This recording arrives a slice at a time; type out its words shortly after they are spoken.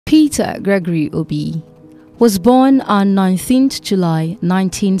Peter Gregory Obi was born on 19th July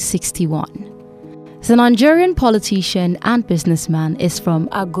 1961. The Nigerian politician and businessman is from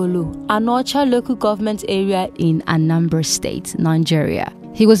Agolo, Anocha local government area in Anambra State, Nigeria.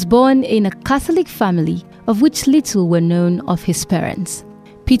 He was born in a Catholic family, of which little were known of his parents.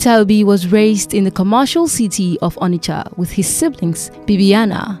 Peter Obi was raised in the commercial city of Onitsha with his siblings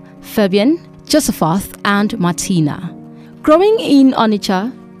Bibiana, Fabian, Josephat, and Martina. Growing in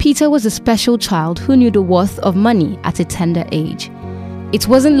Onitsha, Peter was a special child who knew the worth of money at a tender age. It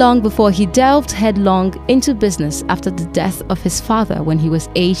wasn't long before he delved headlong into business after the death of his father when he was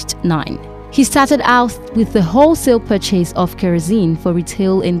aged 9. He started out with the wholesale purchase of kerosene for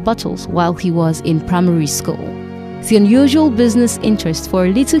retail in bottles while he was in primary school. The unusual business interest for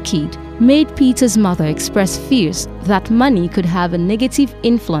a little kid made Peter's mother express fears that money could have a negative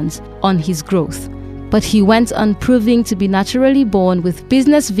influence on his growth. But he went on proving to be naturally born with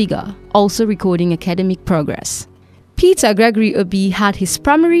business vigor, also recording academic progress. Peter Gregory Obi had his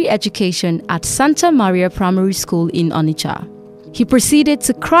primary education at Santa Maria Primary School in Onitsha. He proceeded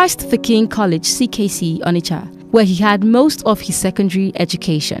to Christ the King College CKC Onitsha, where he had most of his secondary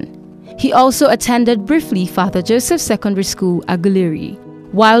education. He also attended briefly Father Joseph Secondary School Aguleri.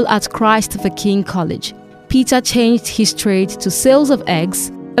 While at Christ the King College, Peter changed his trade to sales of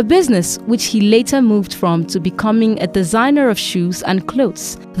eggs, a business which he later moved from to becoming a designer of shoes and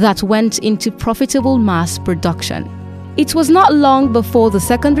clothes that went into profitable mass production. It was not long before the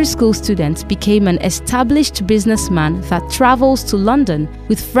secondary school student became an established businessman that travels to London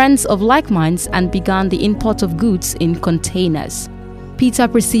with friends of like minds and began the import of goods in containers. Peter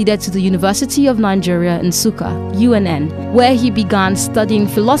proceeded to the University of Nigeria in Nsukka, UNN, where he began studying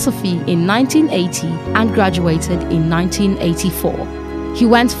philosophy in 1980 and graduated in 1984. He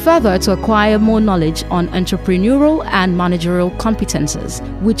went further to acquire more knowledge on entrepreneurial and managerial competences,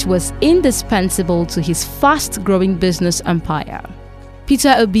 which was indispensable to his fast-growing business empire.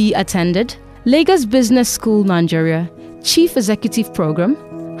 Peter Obi attended Lagos Business School, Nigeria, Chief Executive Program,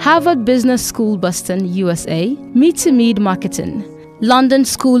 Harvard Business School, Boston, USA, Meet-to-Meet Marketing, London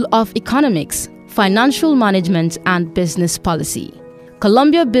School of Economics, Financial Management and Business Policy,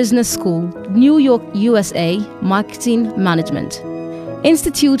 Columbia Business School, New York, USA, Marketing Management,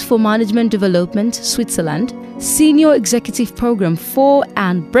 Institute for Management Development, Switzerland, Senior Executive Program 4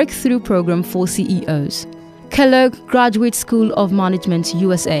 and Breakthrough Program for CEOs, Kellogg Graduate School of Management,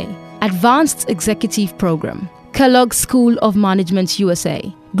 USA, Advanced Executive Program, Kellogg School of Management, USA,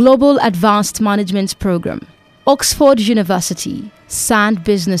 Global Advanced Management Program, Oxford University, Sand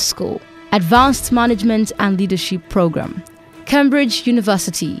Business School, Advanced Management and Leadership Program, Cambridge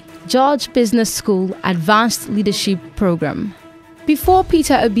University, George Business School, Advanced Leadership Program. Before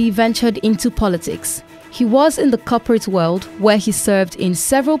Peter Obi ventured into politics, he was in the corporate world where he served in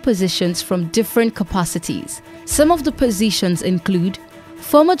several positions from different capacities. Some of the positions include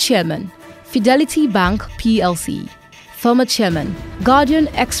former chairman, Fidelity Bank PLC, former chairman, Guardian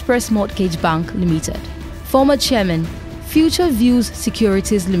Express Mortgage Bank Limited, former chairman, Future Views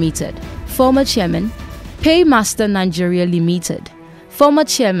Securities Limited, former chairman, Paymaster Nigeria Limited, former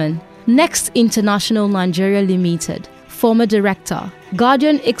chairman, Next International Nigeria Limited, former director,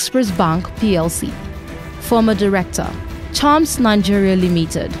 Guardian Express Bank PLC, former director, Charms Nigeria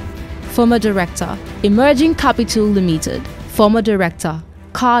Limited, former director, Emerging Capital Limited, former director,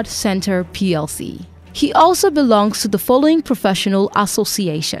 Card Center PLC. He also belongs to the following professional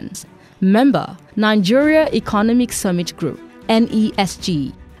associations: member, Nigeria Economic Summit Group,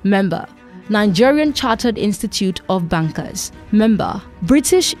 NESG, member, Nigerian Chartered Institute of Bankers, member,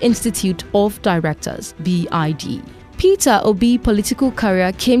 British Institute of Directors, BID. Peter Obi's political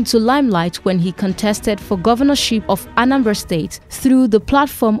career came to limelight when he contested for governorship of Anambra State through the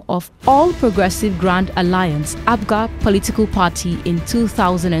platform of All Progressive Grand Alliance (APGA) political party in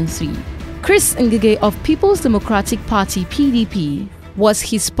 2003. Chris Ngige of People's Democratic Party (PDP) was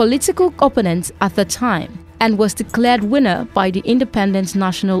his political opponent at the time and was declared winner by the Independent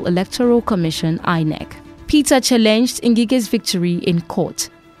National Electoral Commission (INEC). Peter challenged Ngige's victory in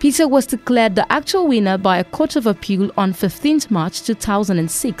court. Peter was declared the actual winner by a court of appeal on 15 March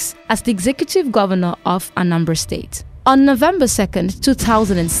 2006 as the executive governor of Anambra State. On November 2,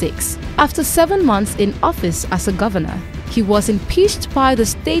 2006, after 7 months in office as a governor, he was impeached by the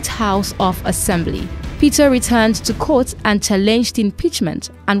State House of Assembly. Peter returned to court and challenged impeachment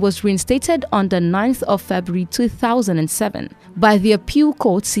and was reinstated on the 9th of February 2007 by the appeal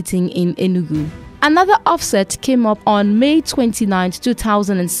court sitting in Enugu. Another offset came up on May 29,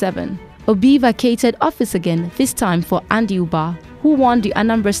 2007. Obi vacated office again, this time for Andy Uba, who won the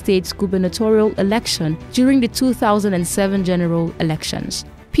Anambra State gubernatorial election during the 2007 general elections.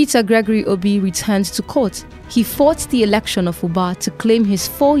 Peter Gregory Obi returned to court. He fought the election of Uba to claim his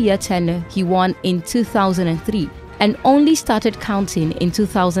 4-year tenure he won in 2003 and only started counting in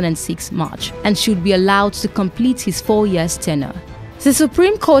 2006 March and should be allowed to complete his 4 years tenure. The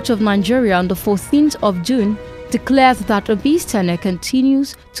Supreme Court of Nigeria on the 14th of June declared that Obi's tenure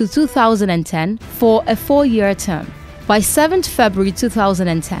continues to 2010 for a 4-year term. By 7th February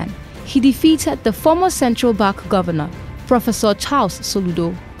 2010, he defeated the former Central Bank governor, Professor Charles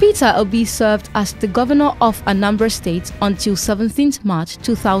Soludo. Peter Obi served as the governor of Anambra State until 17th March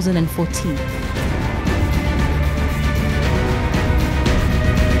 2014.